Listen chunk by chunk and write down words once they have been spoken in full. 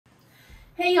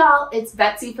Hey y'all, it's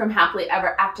Betsy from Happily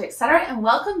Ever After Etc. and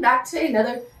welcome back to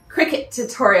another Cricut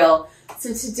tutorial.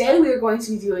 So today we are going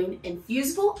to be doing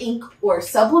Infusible ink or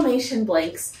Sublimation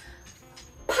blanks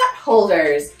pot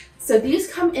holders. So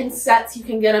these come in sets. You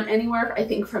can get them anywhere, I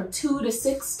think from 2 to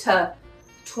 6 to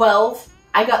 12.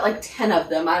 I got like 10 of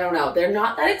them, I don't know. They're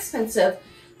not that expensive.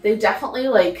 They definitely,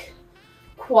 like,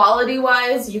 quality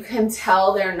wise, you can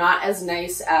tell they're not as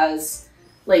nice as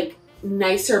like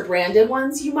nicer branded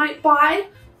ones you might buy,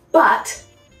 but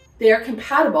they are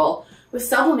compatible with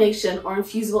sublimation or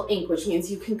infusible ink, which means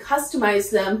you can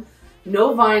customize them.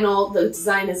 No vinyl, the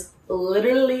design is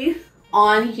literally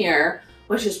on here,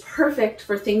 which is perfect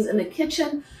for things in the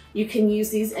kitchen. You can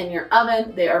use these in your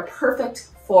oven. They are perfect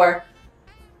for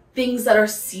things that are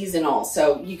seasonal.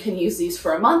 So you can use these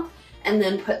for a month and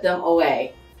then put them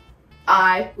away.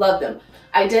 I love them.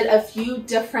 I did a few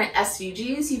different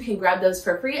SVGs. You can grab those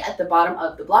for free at the bottom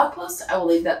of the blog post. I will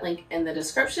leave that link in the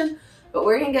description. But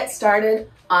we're gonna get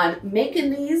started on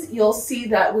making these. You'll see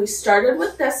that we started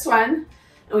with this one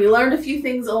and we learned a few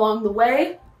things along the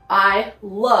way. I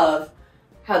love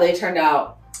how they turned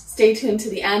out. Stay tuned to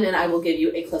the end and I will give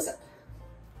you a close-up.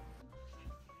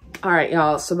 All right,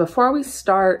 y'all, so before we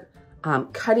start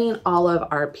cutting all of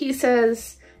our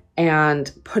pieces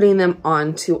and putting them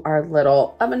onto our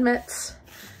little oven mitts,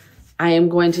 I am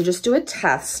going to just do a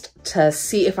test to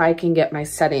see if I can get my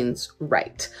settings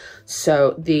right.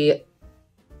 So the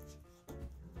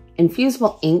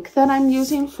infusible ink that I'm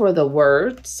using for the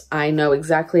words, I know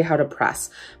exactly how to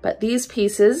press, but these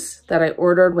pieces that I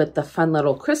ordered with the fun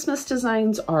little Christmas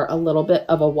designs are a little bit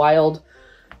of a wild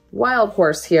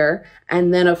horse here.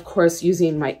 And then of course,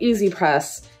 using my Easy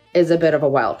Press is a bit of a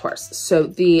wild horse. So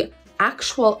the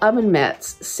actual oven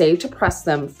mitts say to press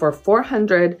them for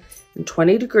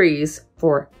 420 degrees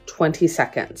for 20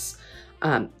 seconds.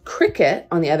 Cricut,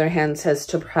 on the other hand, says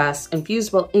to press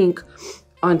infusible ink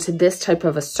onto this type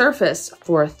of a surface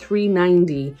for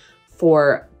 390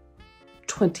 for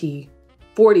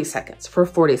 40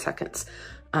 seconds.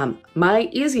 My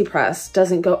Easy Press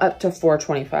doesn't go up to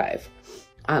 425.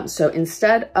 So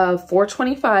instead of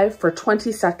 425 for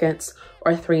 20 seconds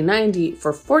or 390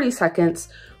 for 40 seconds,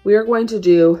 we are going to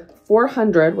do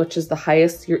 400, which is the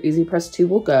highest your Easy Press 2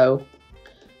 will go,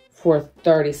 for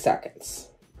 30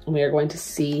 seconds. And we are going to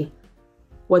see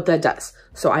what that does.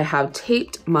 So I have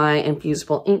taped my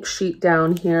infusible ink sheet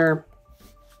down here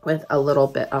with a little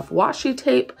bit of washi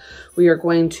tape. We are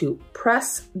going to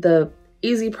press the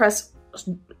Easy Press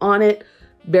on it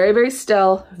very, very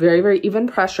still, very, very even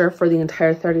pressure for the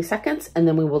entire 30 seconds. And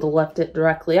then we will lift it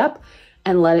directly up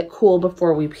and let it cool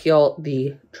before we peel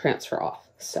the transfer off.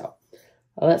 So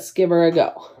let's give her a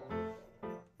go.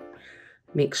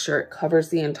 Make sure it covers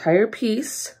the entire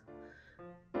piece.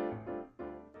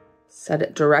 Set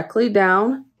it directly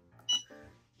down.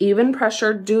 Even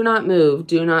pressure, do not move,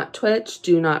 do not twitch,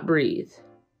 do not breathe.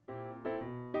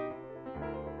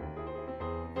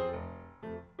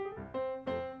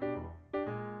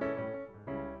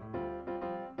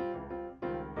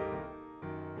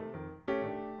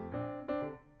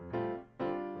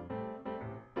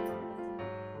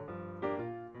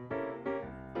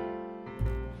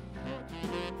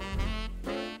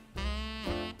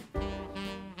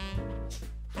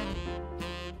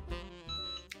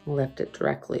 Lift it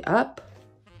directly up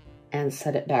and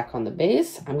set it back on the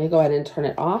base. I'm gonna go ahead and turn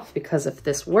it off because if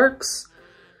this works,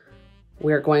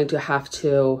 we're going to have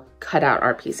to cut out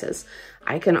our pieces.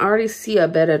 I can already see a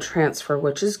bit of transfer,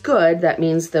 which is good. That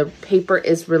means the paper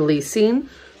is releasing.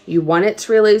 You want it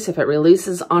to release. If it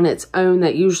releases on its own,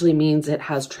 that usually means it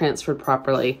has transferred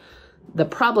properly. The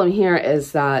problem here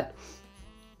is that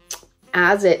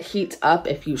as it heats up,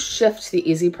 if you shift the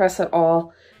Easy Press at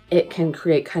all, it can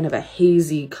create kind of a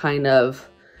hazy kind of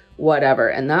whatever.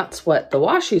 And that's what the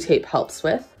washi tape helps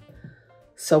with.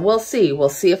 So we'll see. We'll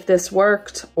see if this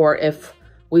worked or if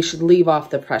we should leave off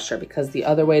the pressure, because the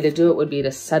other way to do it would be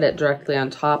to set it directly on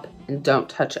top and don't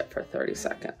touch it for 30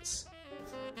 seconds.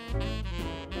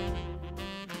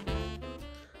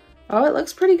 Oh, it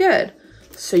looks pretty good.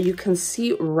 So you can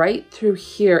see right through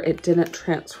here, it didn't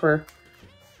transfer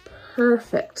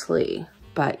perfectly,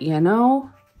 but you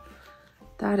know,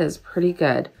 that is pretty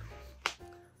good.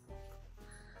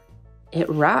 It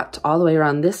wrapped all the way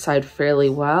around this side fairly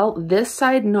well. This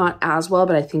side, not as well,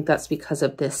 but I think that's because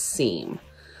of this seam.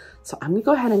 So I'm gonna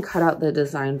go ahead and cut out the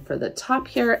design for the top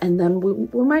here, and then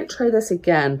we might try this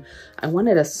again. I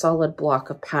wanted a solid block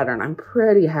of pattern. I'm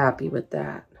pretty happy with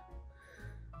that.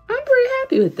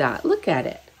 Look at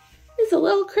it. It's a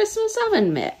little Christmas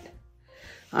oven mitt.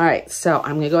 All right, so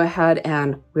I'm gonna go ahead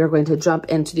and we're going to jump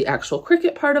into the actual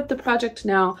Cricut part of the project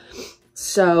now.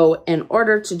 So in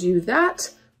order to do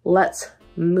that, let's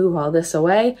move all this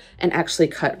away and actually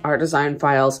cut our design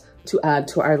files to add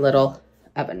to our little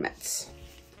oven mitts.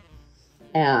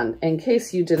 And in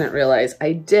case you didn't realize,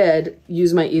 I did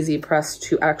use my Easy Press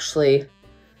to actually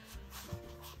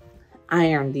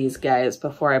iron these guys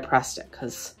before I pressed it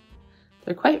because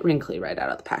they're quite wrinkly right out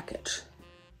of the package.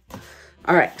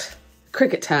 All right,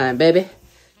 Cricut time, baby.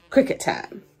 Cricut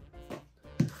time.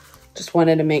 Just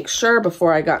wanted to make sure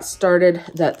before I got started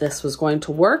that this was going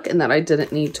to work and that I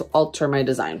didn't need to alter my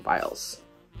design files.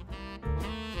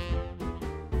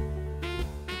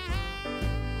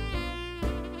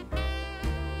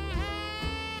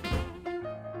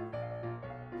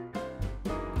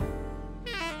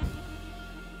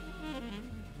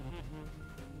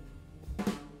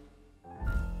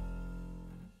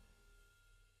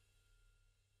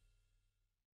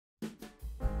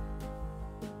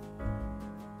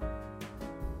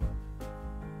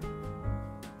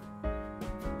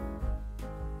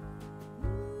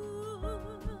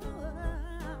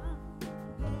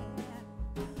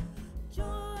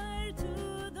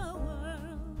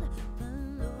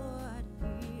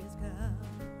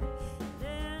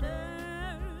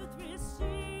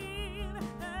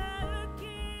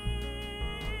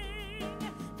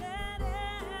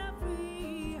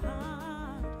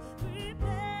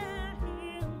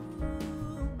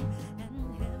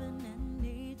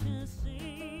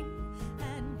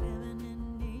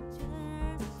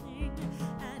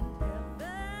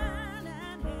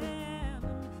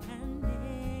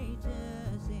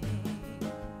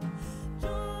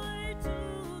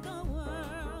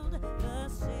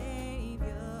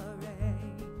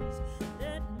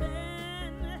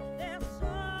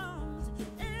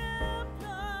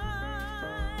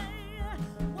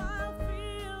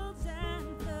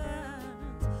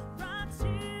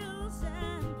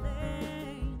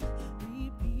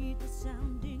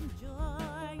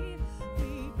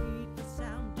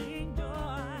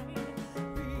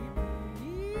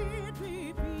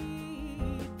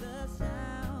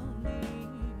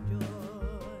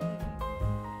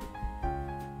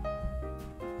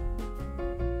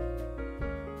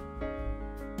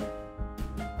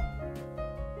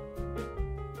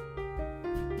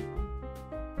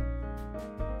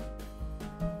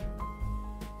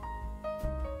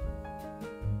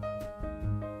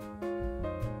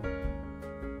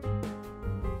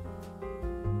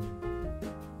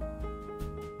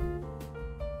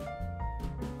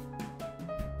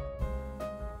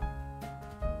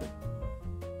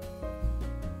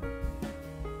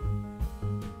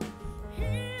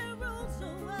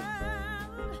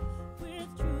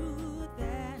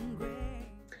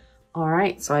 All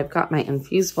right, so I've got my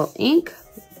Infusible ink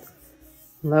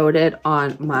loaded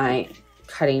on my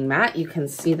cutting mat. You can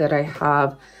see that I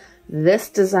have this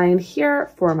design here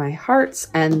for my hearts,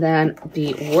 and then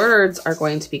the words are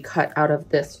going to be cut out of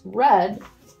this red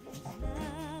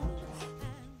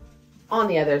on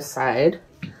the other side.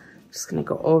 Just gonna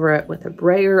go over it with a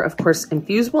brayer. Of course,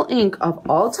 Infusible ink of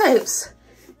all types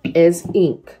is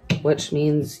ink, which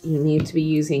means you need to be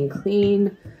using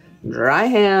clean, dry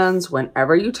hands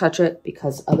whenever you touch it,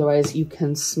 because otherwise you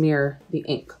can smear the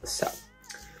ink. So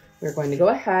we're going to go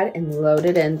ahead and load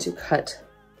it in to cut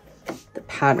the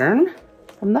pattern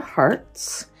from the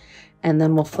hearts, and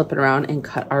then we'll flip it around and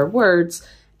cut our words.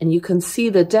 And you can see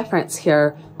the difference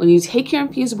here. When you take your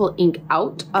Infusible ink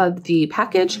out of the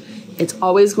package, it's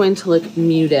always going to look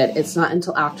muted. It's not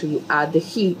until after you add the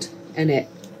heat and it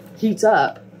heats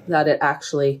up that it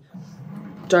actually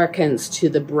darkens to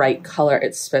the bright color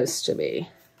it's supposed to be.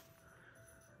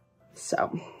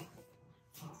 So,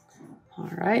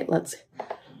 all right, let's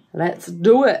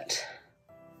do it.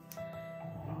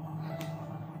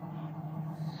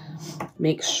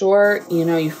 Make sure,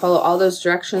 you follow all those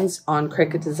directions on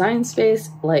Cricut Design Space,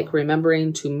 like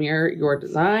remembering to mirror your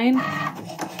design.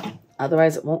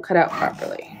 Otherwise, it won't cut out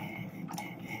properly.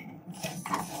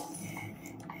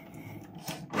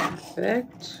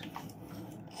 Perfect.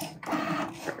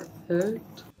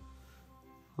 Perfect.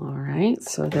 All right,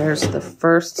 so there's the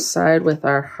first side with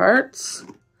our hearts.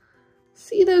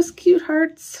 See those cute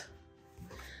hearts?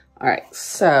 All right,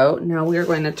 so now we're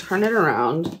going to turn it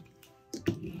around.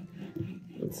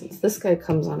 And since this guy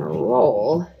comes on a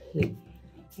roll, he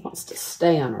wants to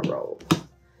stay on a roll.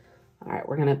 All right,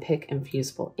 we're gonna pick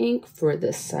Infusible ink for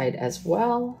this side as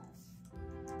well.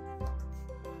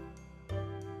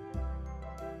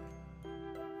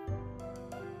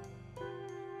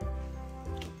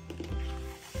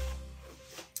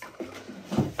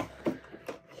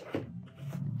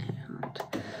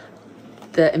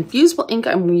 The Infusible ink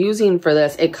I'm using for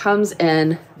this, it comes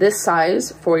in this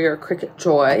size for your Cricut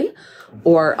Joy,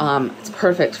 or it's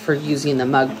perfect for using the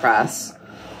mug press,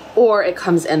 or it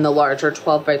comes in the larger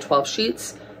 12 by 12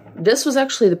 sheets. This was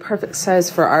actually the perfect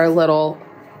size for our little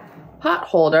pot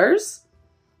holders,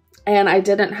 and I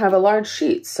didn't have a large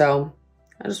sheet, so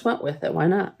I just went with it. Why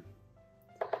not?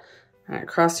 All right,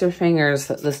 cross your fingers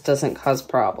that this doesn't cause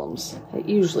problems. It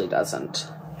usually doesn't.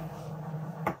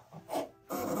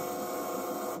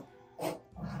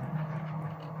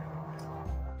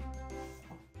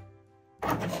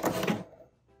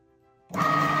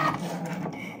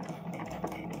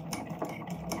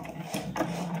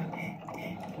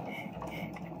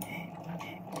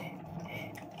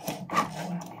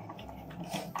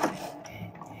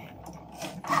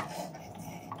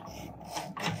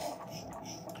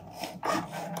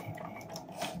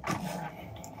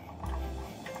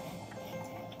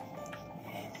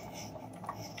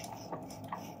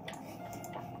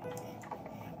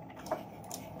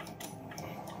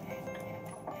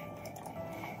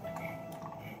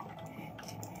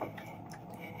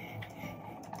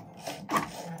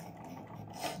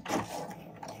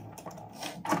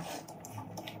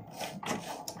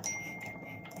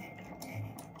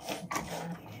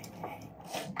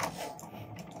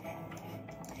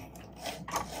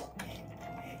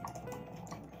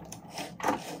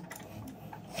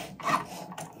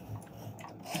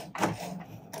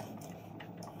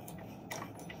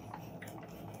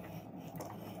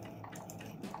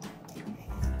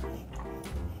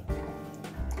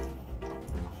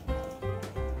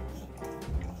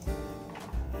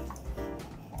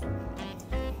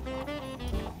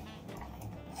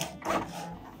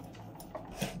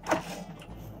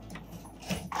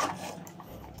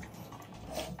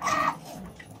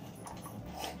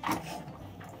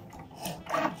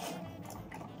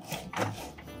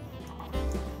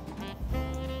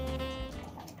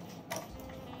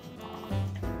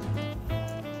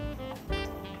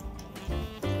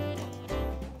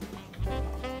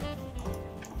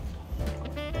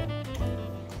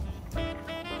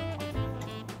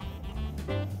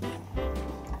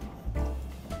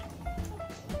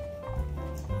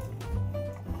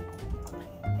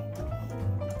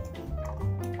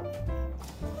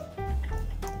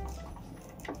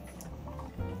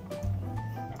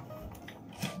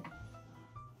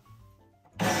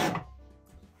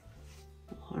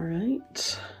 All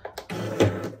right.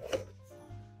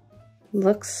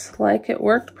 Looks like it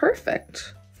worked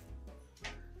perfect.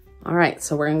 All right,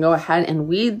 so we're gonna go ahead and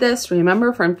weed this.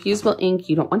 Remember, for Infusible ink,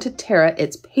 you don't want to tear it.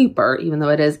 It's paper, even though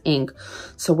it is ink.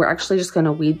 So we're actually just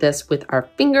gonna weed this with our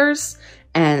fingers,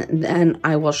 and then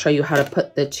I will show you how to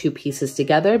put the two pieces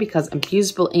together, because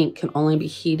Infusible ink can only be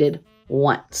heated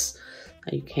once.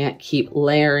 You can't keep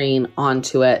layering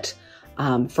onto it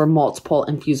for multiple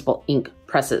Infusible ink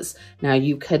presses. Now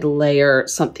you could layer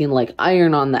something like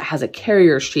iron on that has a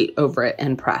carrier sheet over it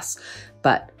and press,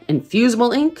 but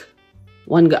Infusible ink,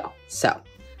 one go. So,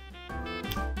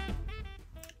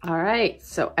 all right,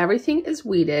 so everything is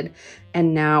weeded,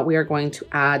 and now we are going to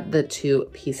add the two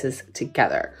pieces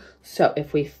together. So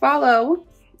if we follow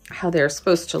how they're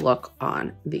supposed to look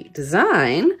on the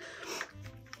design,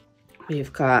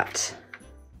 we've got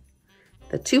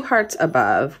the two hearts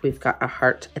above, we've got a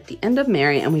heart at the end of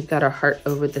Mary, and we've got a heart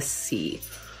over the C,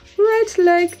 right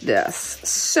like this.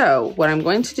 So what I'm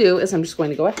going to do is I'm just going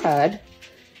to go ahead,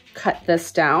 cut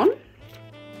this down.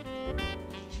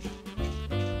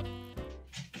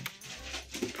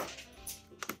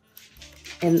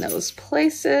 In those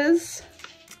places.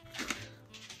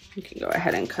 You can go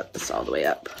ahead and cut this all the way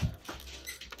up.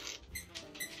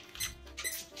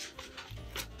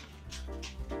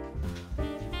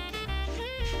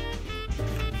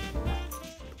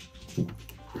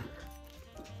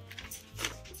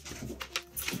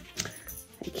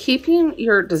 Keeping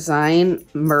your design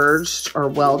merged or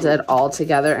welded all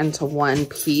together into one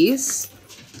piece,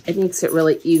 it makes it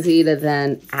really easy to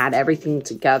then add everything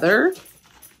together.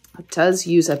 It does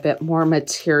use a bit more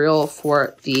material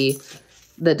for the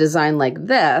design like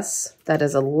this. That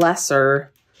is a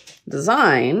lesser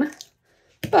design,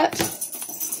 but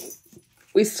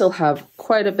we still have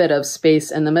quite a bit of space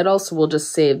in the middle, so we'll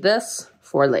just save this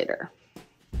for later.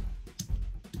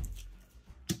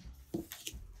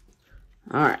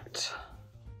 All right.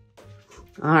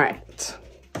 All right.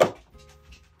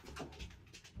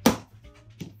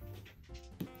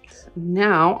 So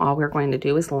now all we're going to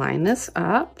do is line this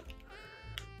up.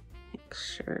 Make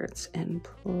sure it's in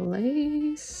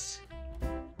place.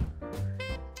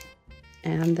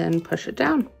 And then push it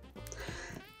down.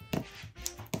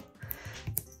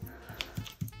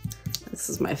 This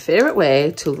is my favorite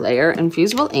way to layer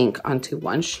Infusible ink onto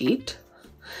one sheet.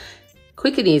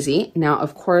 Quick and easy. Now,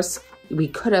 of course, we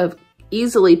could have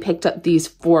easily picked up these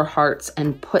 4 hearts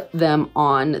and put them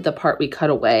on the part we cut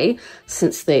away,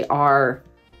 since they are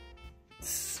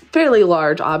fairly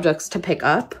large objects to pick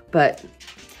up, but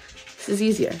this is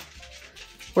easier.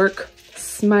 Work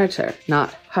smarter,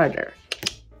 not harder.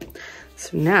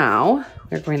 So now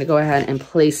we're going to go ahead and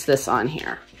place this on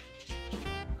here.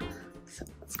 So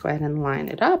let's go ahead and line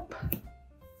it up.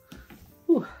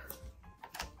 Ooh.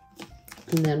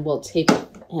 And then we'll tape it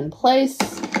in place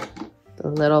with a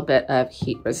little bit of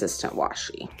heat resistant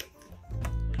washi.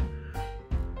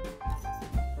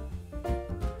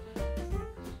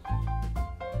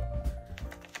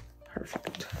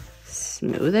 Perfect.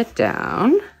 Smooth it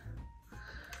down.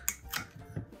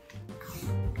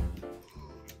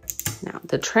 Now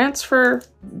the transfer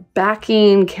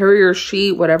backing, carrier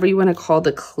sheet, whatever you want to call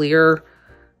the clear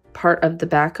part of the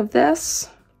back of this,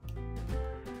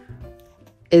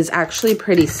 is actually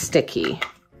pretty sticky.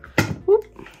 Whoop.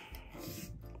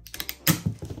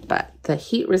 But the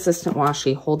heat resistant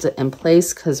washi holds it in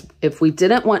place, because if we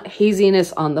didn't want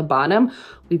haziness on the bottom,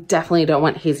 we definitely don't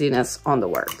want haziness on the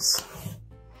words.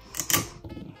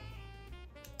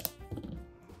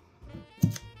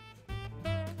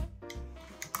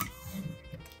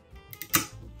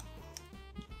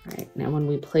 Now when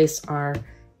we place our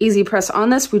easy press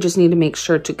on this, we just need to make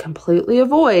sure to completely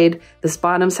avoid this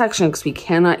bottom section, because we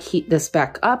cannot heat this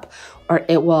back up or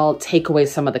it will take away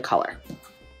some of the color.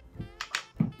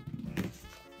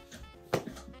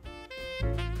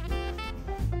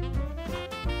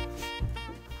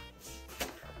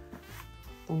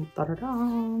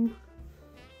 Dun-dun-dun-dun.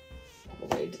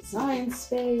 Put away design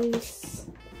space.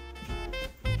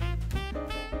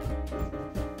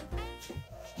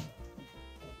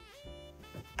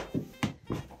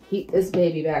 Heat this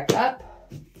baby back up.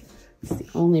 It's the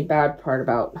only bad part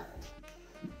about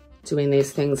doing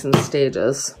these things in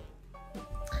stages.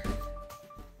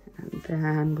 And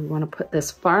then we want to put this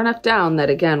far enough down that,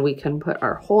 again, we can put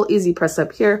our whole easy press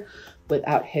up here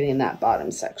without hitting that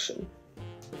bottom section.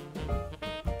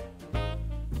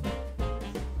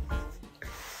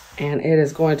 And it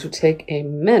is going to take a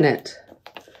minute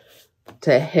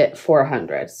to hit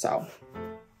 400, so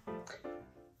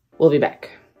we'll be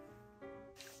back.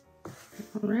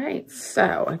 All right,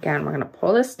 so again, we're gonna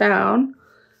pull this down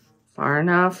far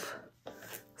enough,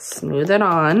 smooth it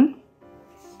on,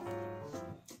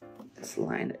 just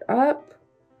line it up.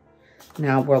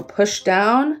 Now we'll push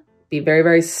down, be very,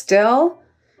 very still,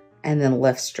 and then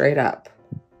lift straight up.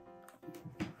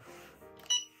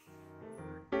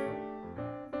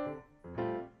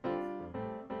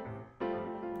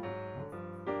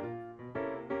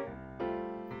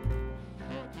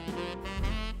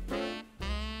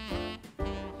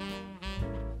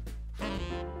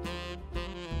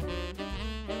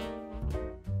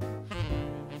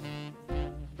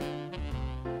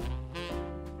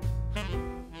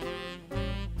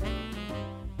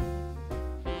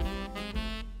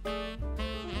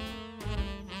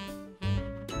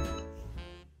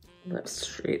 Lift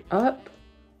straight up,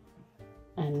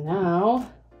 and now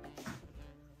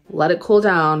let it cool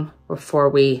down before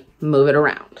we move it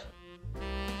around.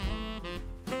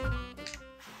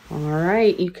 All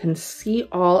right, you can see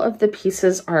all of the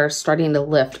pieces are starting to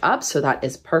lift up, so that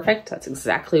is perfect. That's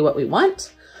exactly what we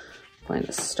want. I'm going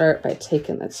to start by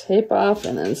taking the tape off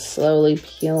and then slowly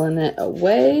peeling it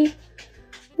away.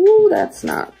 Ooh, that's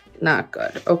not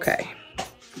good. Okay,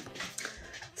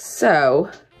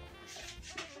 so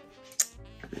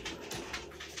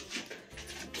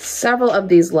several of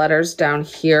these letters down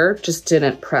here just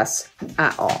didn't press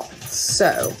at all.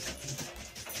 So,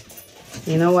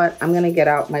 you know what? I'm gonna get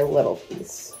out my little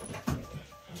piece.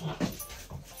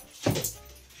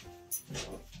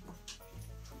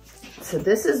 So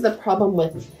this is the problem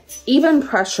with even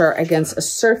pressure against a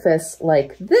surface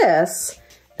like this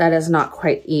that is not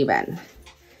quite even.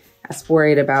 I was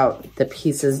worried about the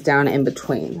pieces down in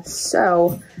between.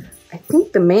 So I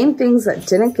think the main things that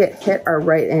didn't get hit are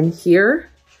right in here.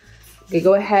 I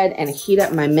go ahead and heat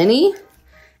up my mini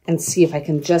and see if I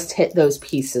can just hit those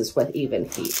pieces with even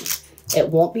heat. It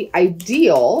won't be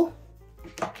ideal,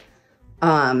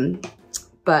 but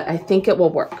I think it will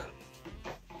work.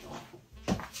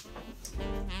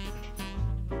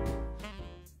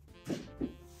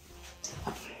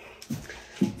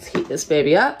 Let's heat this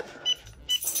baby up.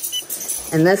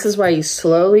 And this is why you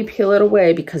slowly peel it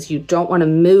away, because you don't want to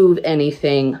move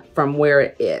anything from where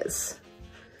it is.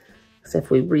 If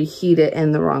we reheat it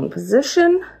in the wrong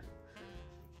position,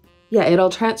 yeah, it'll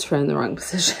transfer in the wrong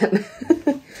position.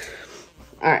 All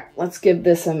right, let's give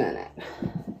this a minute.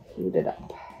 Heat it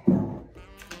up.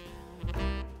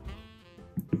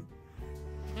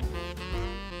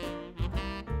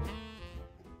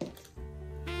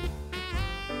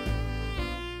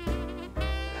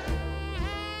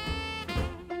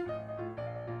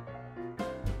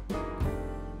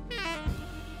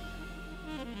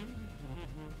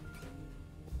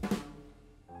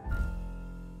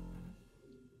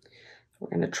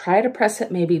 try to press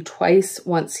it maybe twice,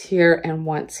 once here and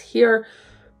once here.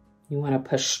 You want to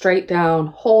push straight down,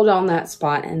 hold on that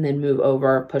spot, and then move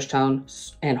over, push down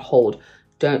and hold.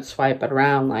 Don't swipe it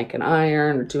around like an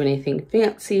iron or do anything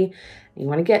fancy. You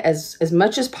want to get as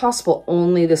much as possible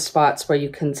only the spots where you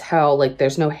can tell like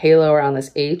there's no halo around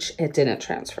this H, it didn't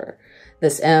transfer.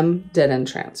 This M didn't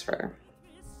transfer.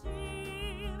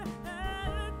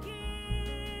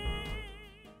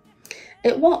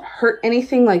 It won't hurt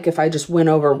anything like if I just went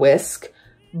over whisk,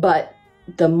 but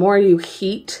the more you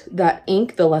heat that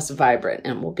ink, the less vibrant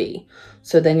it will be.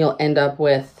 So then you'll end up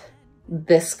with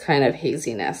this kind of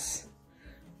haziness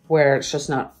where it's just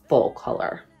not full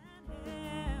color.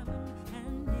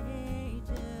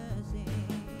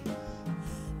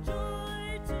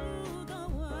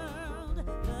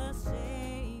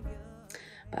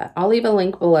 But I'll leave a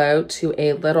link below to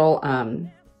a little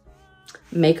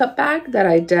makeup bag that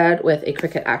I did with a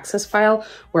Cricut Access file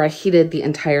where I heated the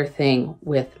entire thing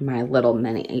with my little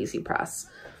mini easy press.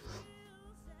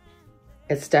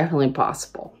 It's definitely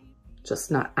possible,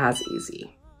 just not as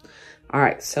easy. All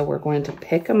right, so we're going to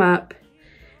pick them up,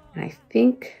 and I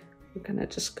think we're gonna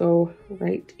just go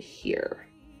right here.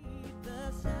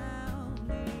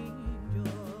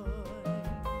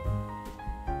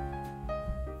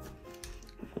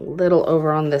 A little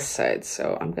over on this side,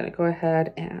 so I'm gonna go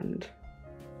ahead and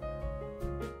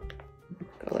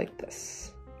go like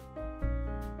this.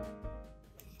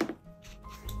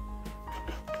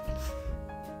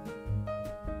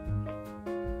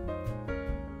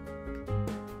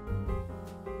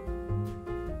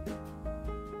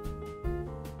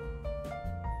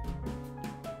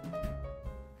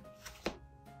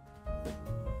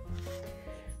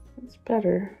 It's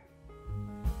better.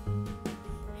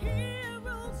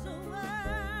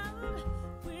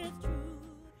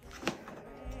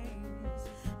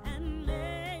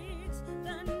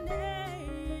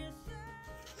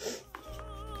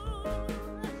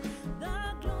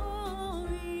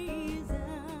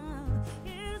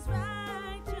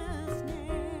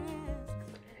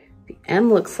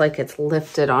 M looks like it's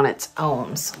lifted on its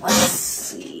own, so let's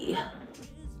see.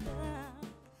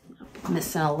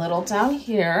 Missing a little down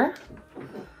here.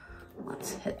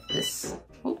 Let's hit this.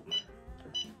 Oh.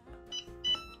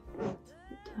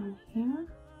 Down here.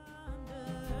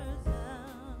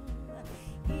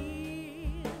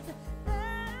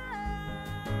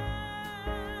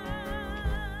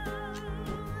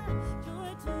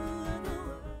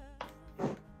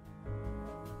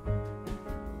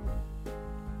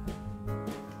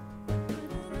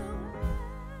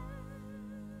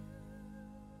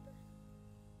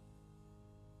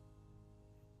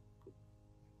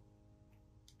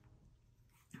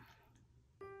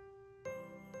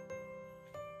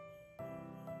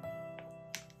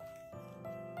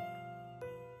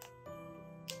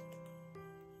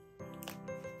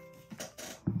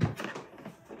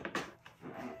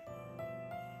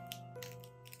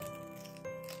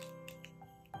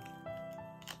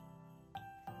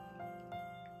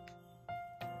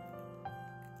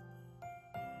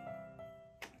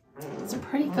 It's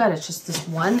pretty good. It's just this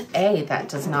one A that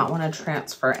does not want to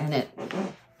transfer, and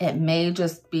it may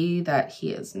just be that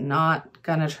he is not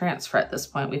gonna transfer at this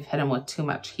point. We've hit him with too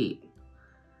much heat.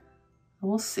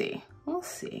 We'll see. We'll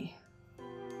see.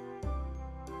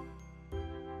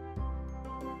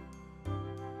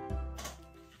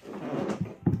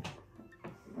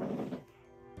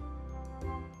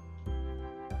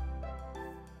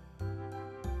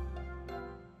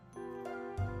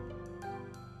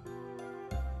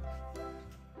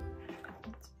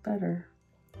 Better.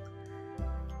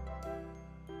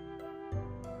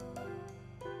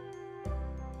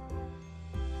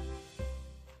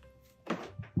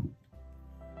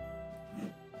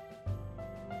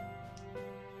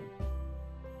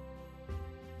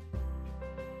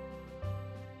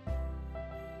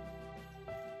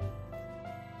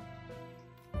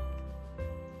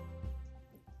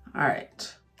 All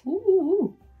right.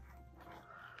 Ooh.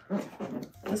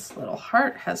 This little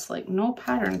heart has like no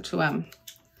pattern to him.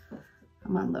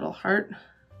 Come on, little heart.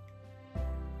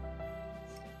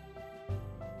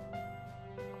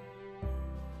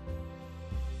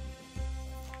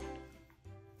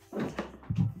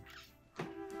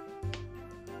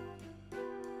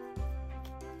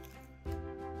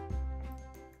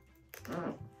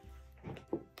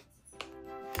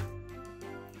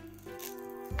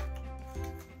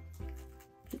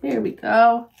 There we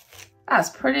go. That's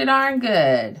pretty darn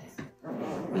good.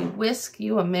 We whisk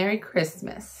you a Merry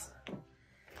Christmas.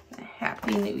 A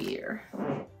Happy New Year.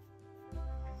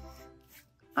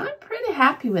 I'm pretty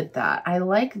happy with that. I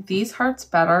like these hearts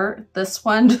better. This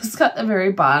one just got the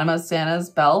very bottom of Santa's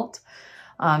belt.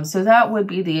 So that would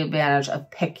be the advantage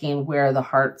of picking where the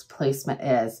heart's placement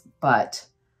is, but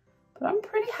I'm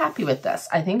pretty happy with this.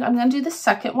 I think I'm gonna do the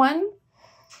second one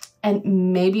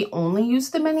and maybe only use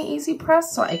the mini easy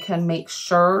press so I can make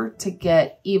sure to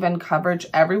get even coverage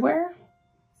everywhere.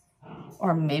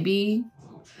 Or maybe,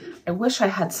 I wish I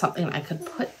had something I could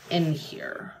put in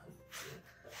here.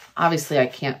 Obviously I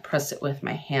can't press it with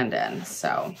my hand in,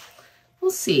 so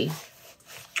we'll see.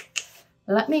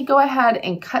 Let me go ahead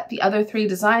and cut the other 3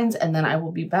 designs and then I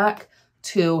will be back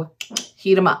to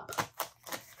heat them up.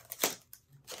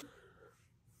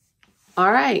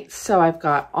 All right, so I've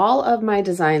got all of my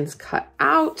designs cut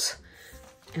out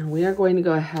and we are going to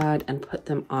go ahead and put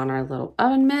them on our little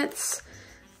oven mitts.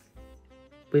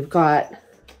 We've got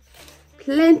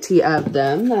plenty of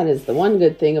them. That is the one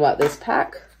good thing about this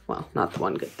pack. Well, not the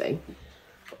one good thing.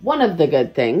 One of the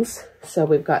good things. So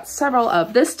we've got several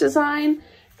of this design.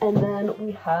 And then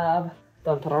we have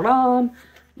the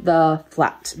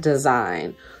flat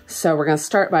design. So we're gonna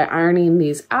start by ironing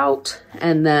these out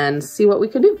and then see what we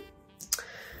can do.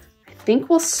 I think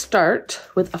we'll start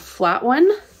with a flat one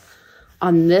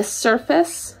on this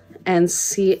surface and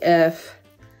see if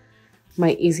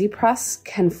my Easy Press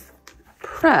can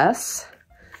press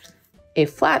a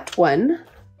flat one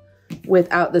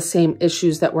without the same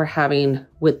issues that we're having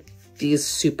with these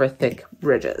super thick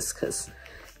ridges, because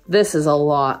this is a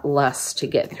lot less to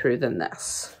get through than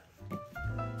this.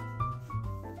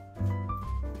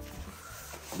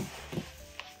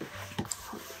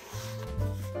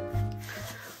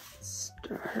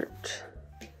 Start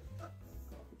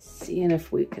seeing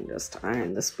if we can just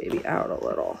iron this baby out a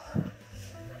little.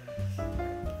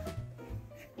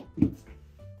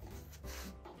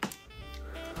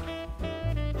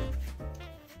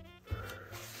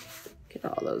 Get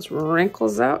all those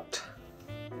wrinkles out.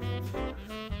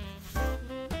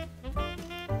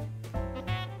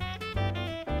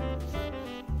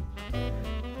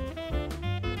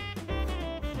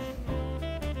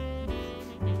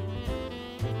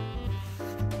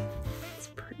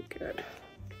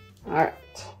 All right,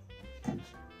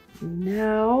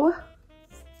 now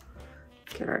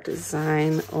get our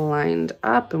design lined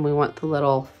up and we want the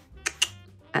little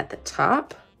at the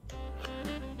top.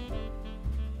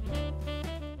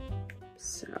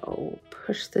 So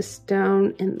push this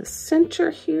down in the center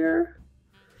here,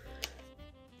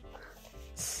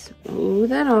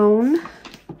 smooth it on.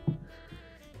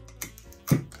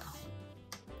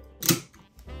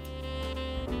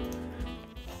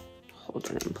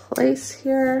 Hold it in place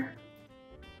here.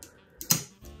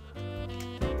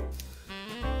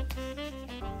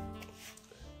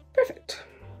 Perfect.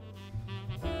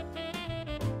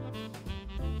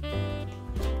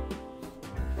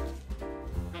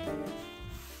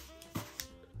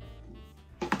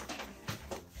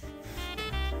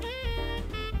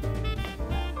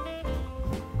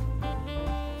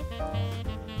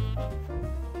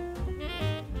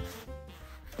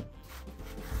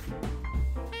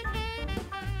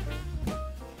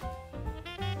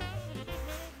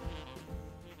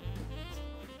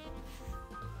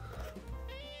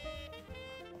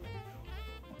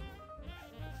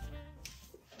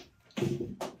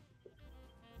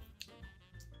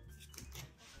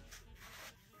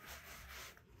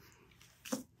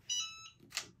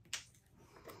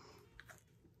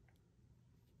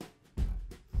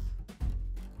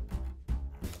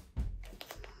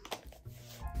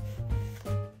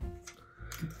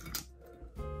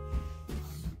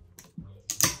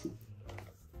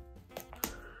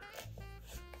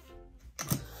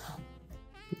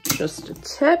 Just a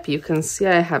tip, you can see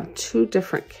I have 2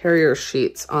 different carrier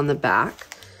sheets on the back,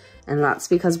 and that's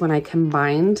because when I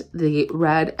combined the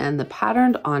red and the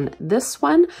patterned on this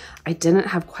one, I didn't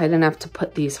have quite enough to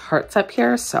put these hearts up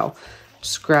here, so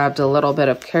just grabbed a little bit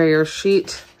of carrier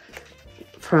sheet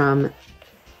from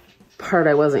part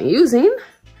I wasn't using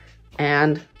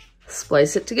and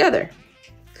splice it together.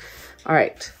 All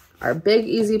right, our big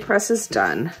easy press is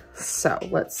done. So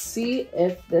let's see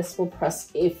if this will press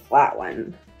a flat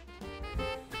one.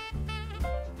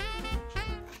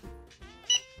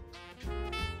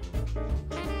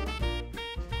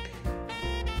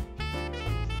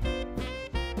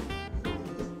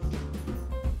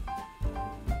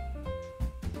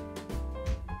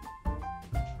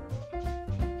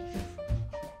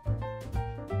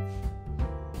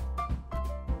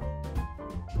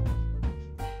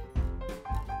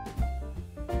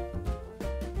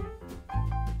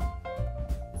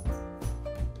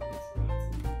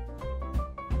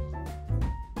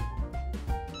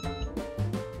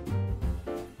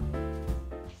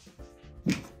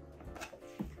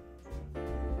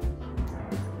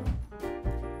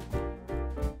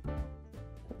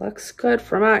 Looks good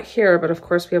from out here, but of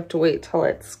course we have to wait till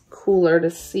it's cooler to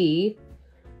see.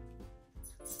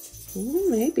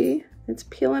 Maybe. It's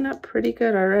peeling up pretty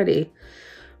good already.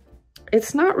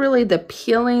 It's not really the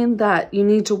peeling that you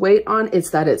need to wait on, it's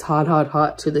that it's hot, hot,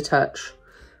 hot to the touch.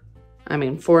 I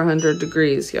mean, 400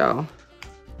 degrees, y'all.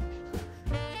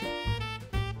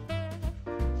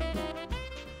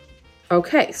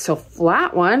 Okay, so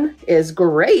flat one is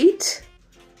great.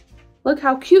 Look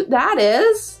how cute that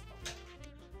is.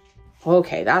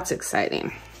 Okay, that's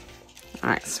exciting.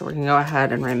 All right, so we're gonna go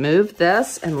ahead and remove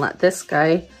this and let this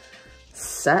guy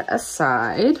set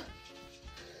aside.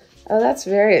 Oh, that's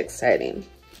very exciting.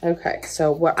 Okay,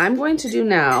 so what I'm going to do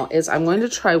now is I'm going to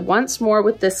try once more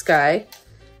with this guy.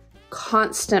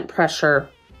 Constant pressure.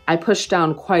 I pushed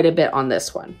down quite a bit on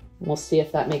this one. We'll see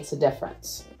if that makes a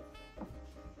difference.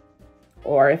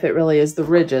 Or if it really is the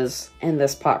ridges in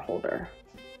this pot holder.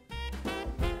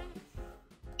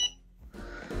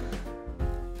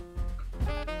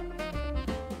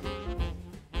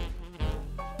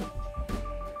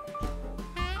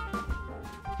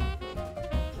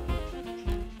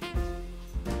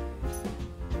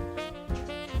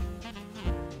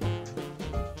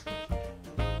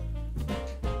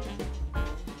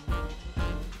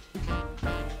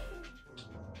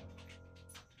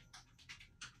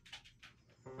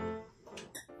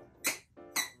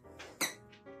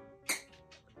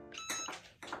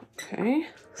 Okay,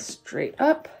 straight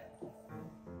up.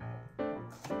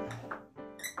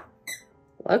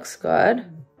 Looks good.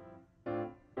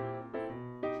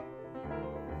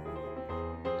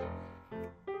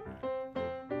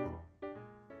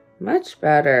 Much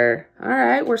better. All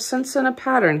right, we're sensing a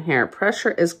pattern here.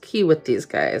 Pressure is key with these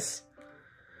guys.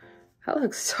 That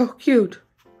looks so cute.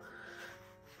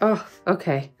 Oh,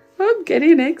 okay. I'm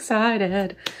getting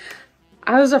excited.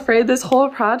 I was afraid this whole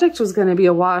project was going to be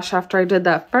a wash after I did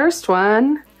that first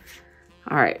one.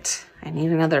 All right, I need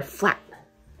another flat.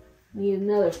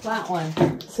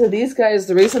 One. So these guys,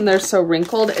 the reason they're so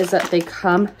wrinkled is that they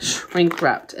come shrink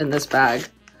wrapped in this bag.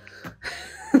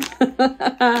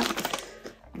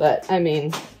 But I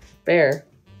mean, fair.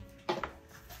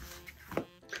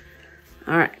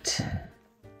 All right.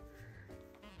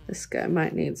 This guy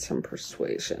might need some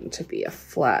persuasion to be a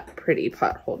flat, pretty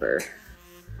pot holder.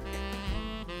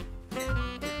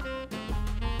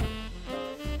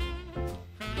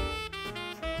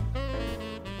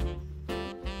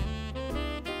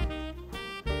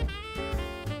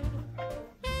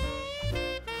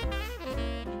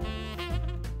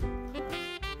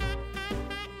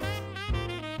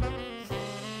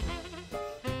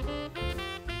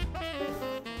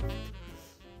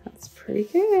 Pretty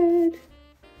good.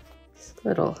 These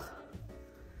little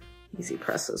easy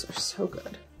presses are so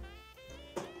good.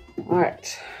 All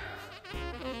right.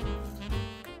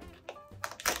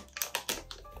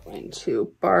 Going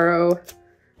to borrow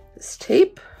this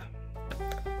tape.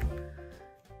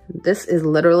 This is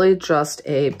literally just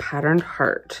a patterned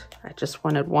heart. I just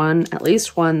wanted one, at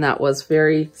least one that was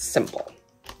very simple.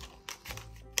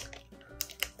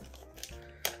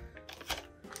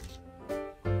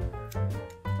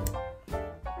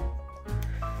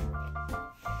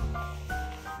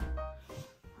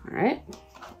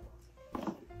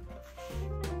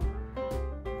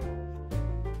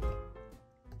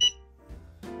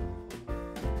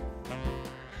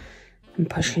 I'm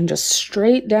pushing just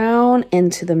straight down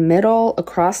into the middle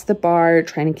across the bar,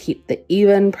 trying to keep the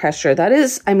even pressure. That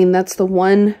is, I mean, that's the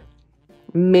one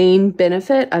main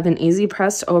benefit of an easy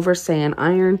press over, say, an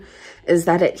iron, is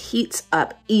that it heats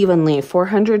up evenly,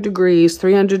 400 degrees,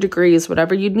 300 degrees,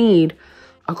 whatever you need,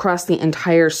 across the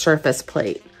entire surface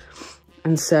plate.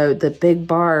 And so the big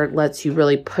bar lets you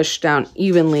really push down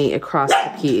evenly across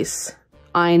the piece.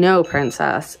 I know,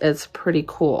 princess, it's pretty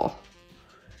cool.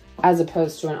 As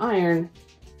opposed to an iron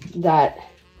that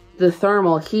the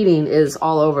thermal heating is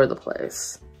all over the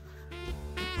place.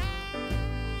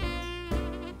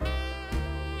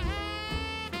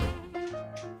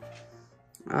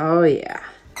 Oh yeah,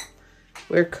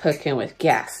 we're cooking with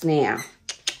gas now.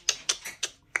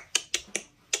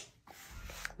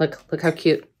 Look how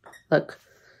cute. Look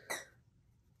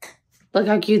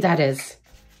how cute that is.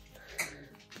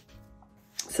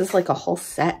 This is like a whole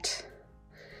set.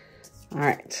 All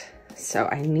right, so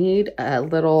I need a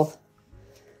little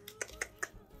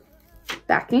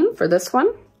backing for this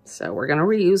one. So we're gonna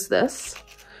reuse this.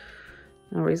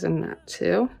 No reason not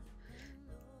to.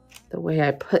 The way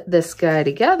I put this guy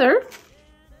together.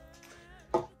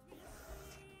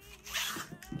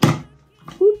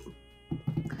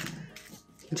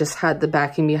 Just had the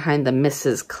backing behind the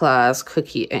Mrs. Claus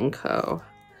Cookie & Co.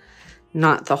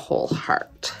 Not the whole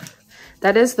heart.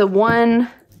 That is the one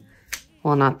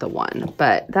Well, not the one,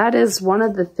 but that is one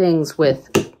of the things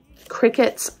with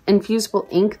Cricut's Infusible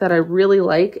ink that I really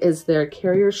like is their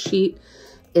carrier sheet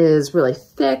is really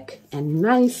thick and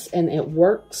nice, and it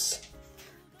works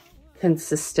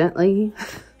consistently,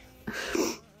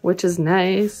 which is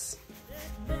nice.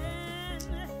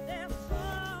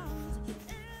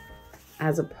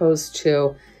 As opposed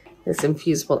to this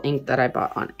Infusible ink that I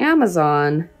bought on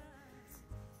Amazon,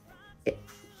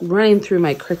 running through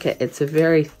my Cricut, it's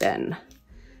very thin.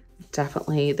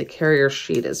 Definitely the carrier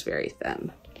sheet is very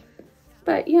thin.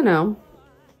 But, you know,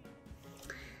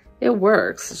 it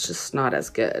works. It's just not as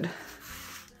good.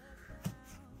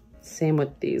 Same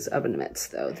with these oven mitts,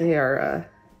 though. They are,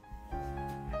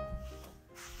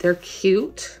 they're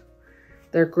cute.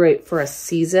 They're great for a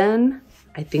season.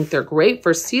 I think they're great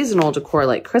for seasonal decor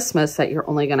like Christmas that you're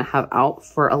only going to have out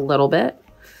for a little bit.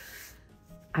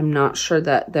 I'm not sure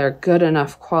that they're good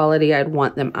enough quality. I'd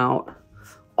want them out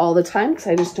all the time because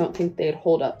I just don't think they'd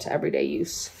hold up to everyday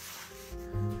use.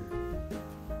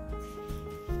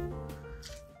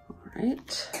 All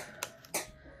right.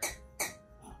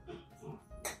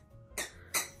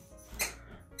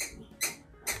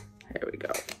 There we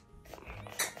go.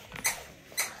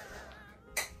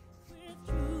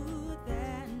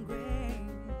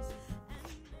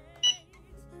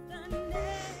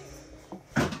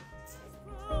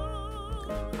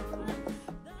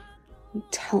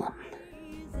 Tell him.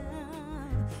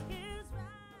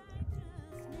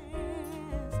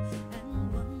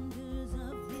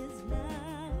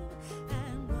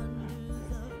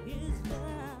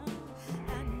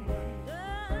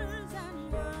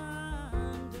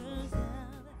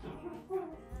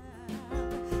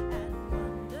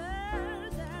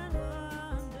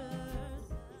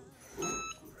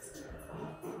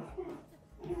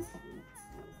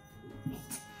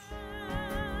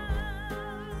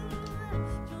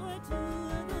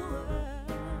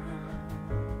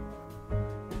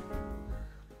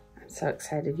 So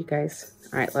excited, you guys.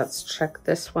 All right, let's check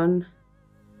this one.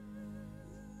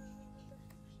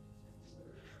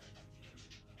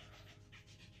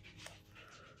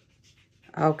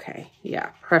 Okay, yeah,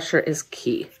 pressure is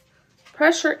key.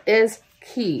 Pressure is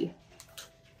key.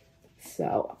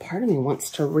 So a part of me wants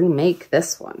to remake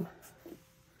this one.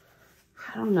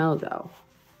 I don't know though.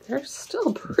 They're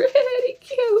still pretty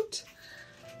cute.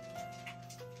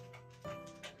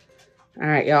 All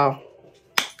right, y'all.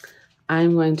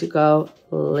 I'm going to go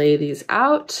lay these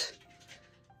out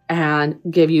and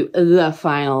give you the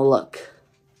final look.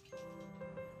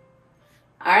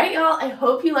 All right, y'all, I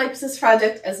hope you liked this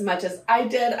project as much as I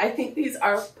did. I think these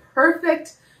are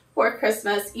perfect for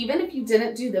Christmas. Even if you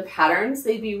didn't do the patterns,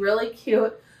 they'd be really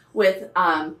cute with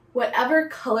whatever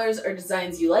colors or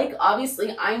designs you like.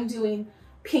 Obviously, I'm doing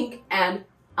pink and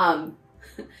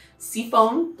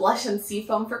seafoam, blush and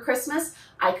seafoam for Christmas.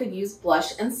 I could use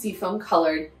blush and seafoam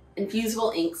colored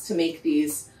Infusible inks to make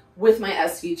these with my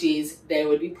SVGs. They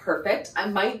would be perfect. I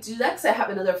might do that because I have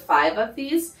another 5 of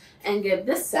these and give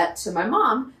this set to my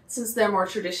mom since they're more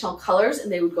traditional colors and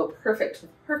they would go perfect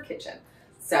with her kitchen.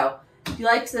 So if you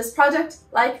liked this project,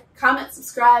 like, comment,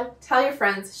 subscribe, tell your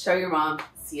friends, show your mom.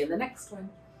 See you in the next one.